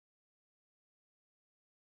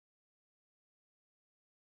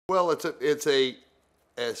Well, a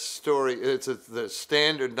story. The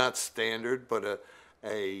standard, not standard, but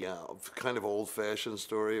a kind of old-fashioned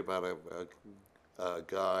story about a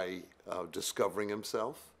guy discovering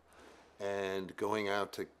himself and going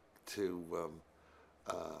out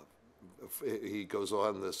he goes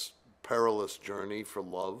on this perilous journey for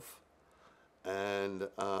love, and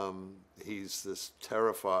he's this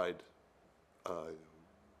terrified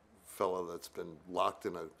fellow that's been locked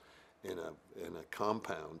in a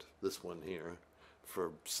compound, this one here,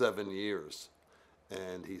 for 7 years,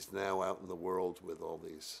 and he's now out in the world with all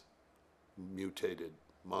these mutated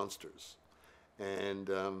monsters, and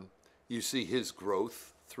you see his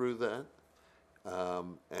growth through that,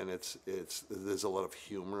 and there's a lot of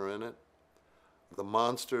humor in it. The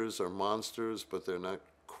monsters are monsters, but they're not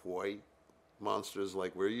quite monsters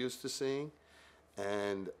like we're used to seeing,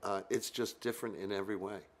 and it's just different in every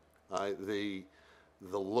way.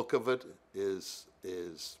 The look of it is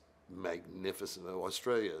magnificent.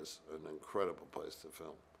 Australia is an incredible place to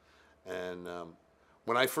film, and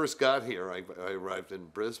when I first got here, I arrived in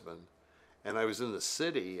Brisbane, and I was in the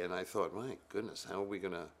city, and I thought, my goodness, how are we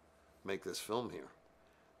going to make this film here?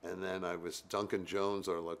 And then I was Duncan Jones,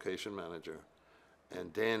 our location manager,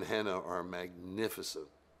 and Dan Henna, our magnificent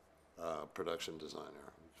production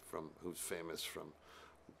designer, who's famous from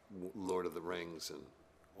Lord of the Rings and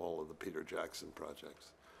all of the Peter Jackson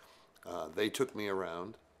projects. They took me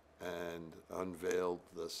around and unveiled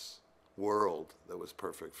this world that was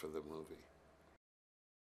perfect for the movie.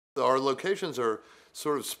 Our locations are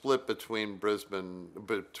sort of split between Brisbane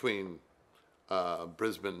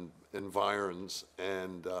environs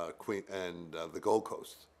and the Gold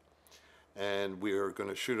Coast. And we are going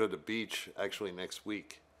to shoot at a beach actually next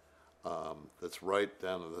week that's right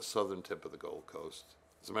down to the southern tip of the Gold Coast.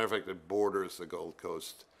 As a matter of fact, it borders the Gold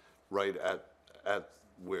Coast right at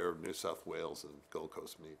where New South Wales and Gold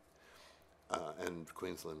Coast meet and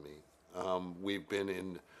Queensland meet. We've been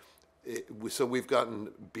in, so we've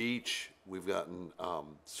gotten beach, we've gotten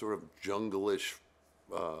sort of jungle-ish,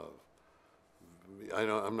 I'm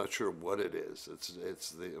not sure what it is.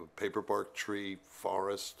 It's the paperbark tree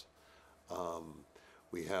forest.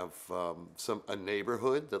 We have a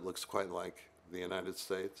neighborhood that looks quite like the United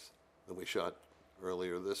States that we shot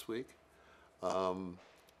earlier this week.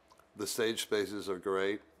 The stage spaces are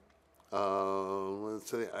great. Let's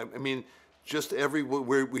say, I mean, just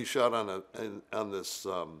everywhere we shot on this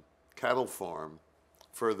cattle farm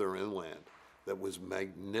further inland that was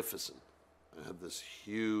magnificent. I had this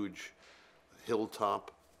huge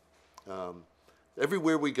hilltop.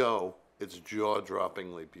 Everywhere we go, it's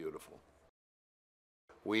jaw-droppingly beautiful.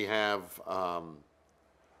 We have a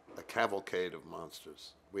cavalcade of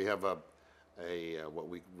monsters. We have what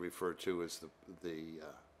we refer to as the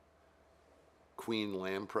Queen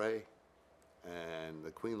Lamprey, and the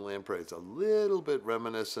Queen Lamprey is a little bit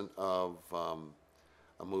reminiscent of a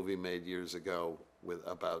movie made years ago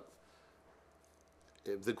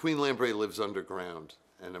the Queen Lamprey lives underground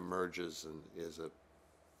and emerges and is a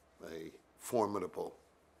formidable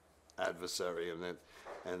adversary, and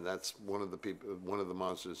that's one of the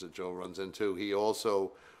monsters that Joe runs into. He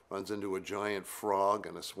also runs into a giant frog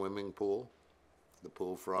in a swimming pool, the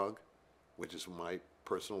pool frog, which is my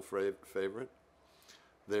personal favorite.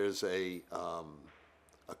 There's a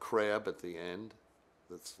crab at the end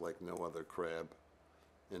that's like no other crab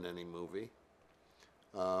in any movie.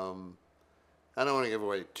 I don't want to give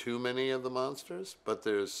away too many of the monsters, but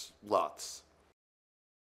there's lots.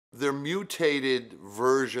 They're mutated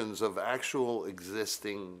versions of actual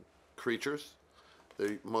existing creatures.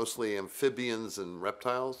 They're mostly amphibians and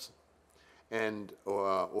reptiles, and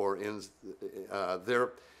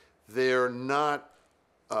they're not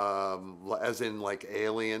as in like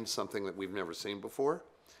Alien, something that we've never seen before.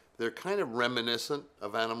 They're kind of reminiscent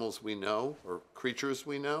of animals we know or creatures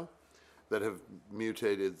we know that have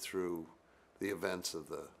mutated through the events of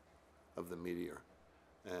the meteor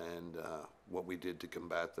and what we did to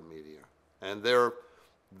combat the meteor. And they're a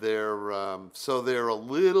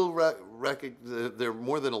little they're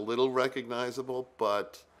more than a little recognizable,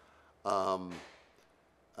 but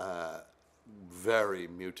very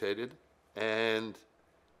mutated, and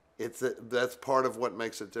that's part of what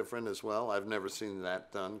makes it different as well. I've never seen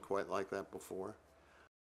that done quite like that before.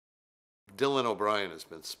 Dylan O'Brien has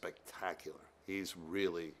been spectacular. He's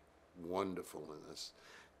really wonderful in this,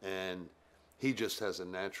 and he just has a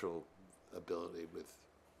natural ability with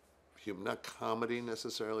humor, not comedy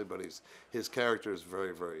necessarily, but his character is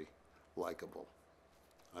very, very likable.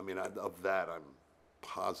 I mean, of that, I'm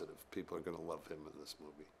positive people are going to love him in this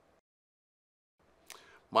movie.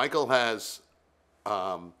 Michael has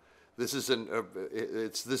this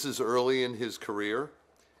is early in his career,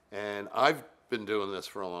 And I've been doing this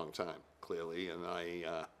for a long time, clearly, and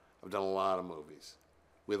I've done a lot of movies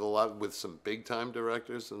with some big time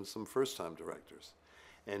directors and some first time directors,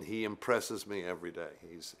 and he impresses me every day.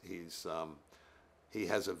 He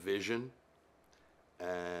has a vision,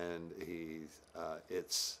 and he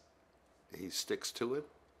sticks to it.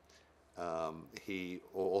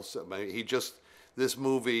 This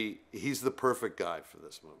movie, he's the perfect guy for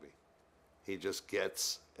this movie. He just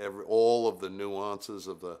gets all of the nuances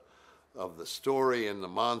of the story and the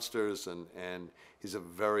monsters, and he's a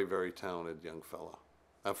very, very talented young fellow.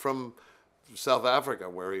 From South Africa,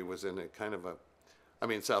 where he was in a kind of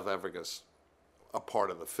South Africa's a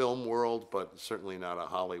part of the film world, but certainly not a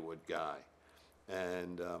Hollywood guy.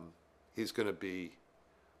 And he's going to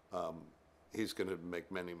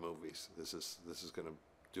make many movies. This is going to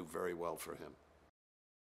do very well for him.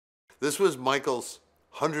 This was Michael's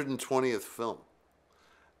 120th film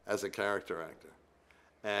as a character actor,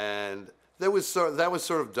 and that was sort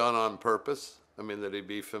of done on purpose. I mean, that he'd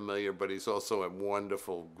be familiar, but he's also a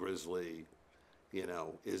wonderful, grisly,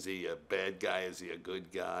 is he a bad guy? Is he a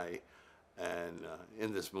good guy? And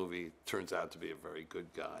in this movie, turns out to be a very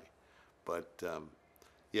good guy. But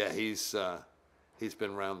yeah, he's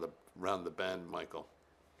been round the bend, Michael.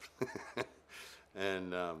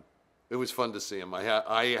 And it was fun to see him.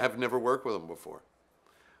 I have never worked with him before,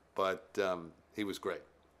 but he was great.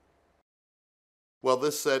 Well,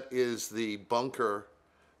 this set is the bunker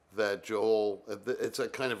that Joel, it's a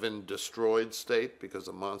kind of in destroyed state because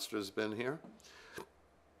a monster's been here.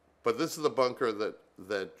 But this is the bunker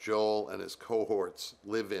that Joel and his cohorts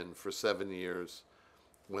live in for 7 years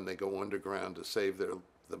when they go underground to save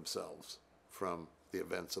themselves from the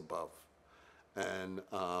events above. And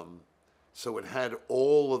so it had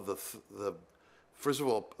all of the first of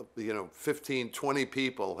all, 15, 20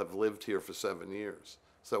 people have lived here for 7 years.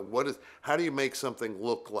 So how do you make something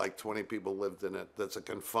look like 20 people lived in it that's a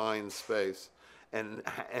confined space and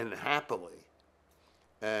happily?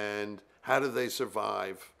 And how do they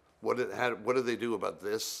survive? What do they do about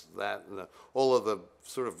this, that, and all of the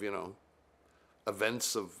sort of,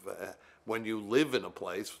 events of when you live in a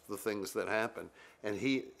place, the things that happen. And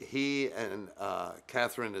he and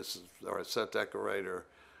Catherine is our set decorator,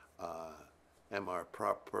 and our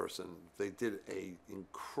prop person. They did an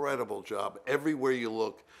incredible job. Everywhere you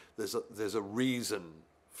look, there's a reason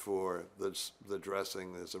for the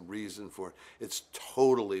dressing. There's a reason for it. It's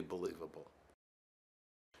totally believable.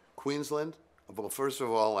 Queensland. Well, first of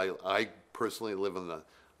all, I personally live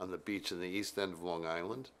on the beach in the east end of Long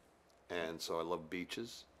Island, and so I love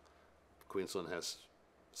beaches. Queensland has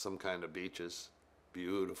some kind of beaches,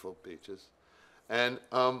 beautiful beaches. And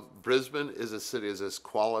Brisbane is this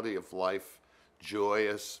quality of life,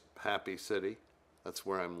 joyous, happy city. That's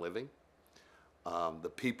where I'm living.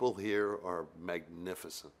 The people here are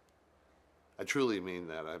magnificent. I truly mean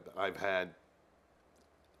that. I've had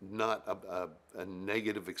not a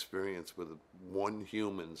negative experience with one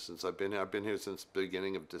human since I've been here. I've been here since the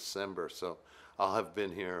beginning of December, so I'll have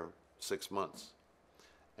been here 6 months.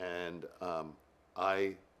 And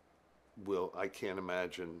I can't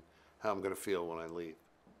imagine how I'm going to feel when I leave.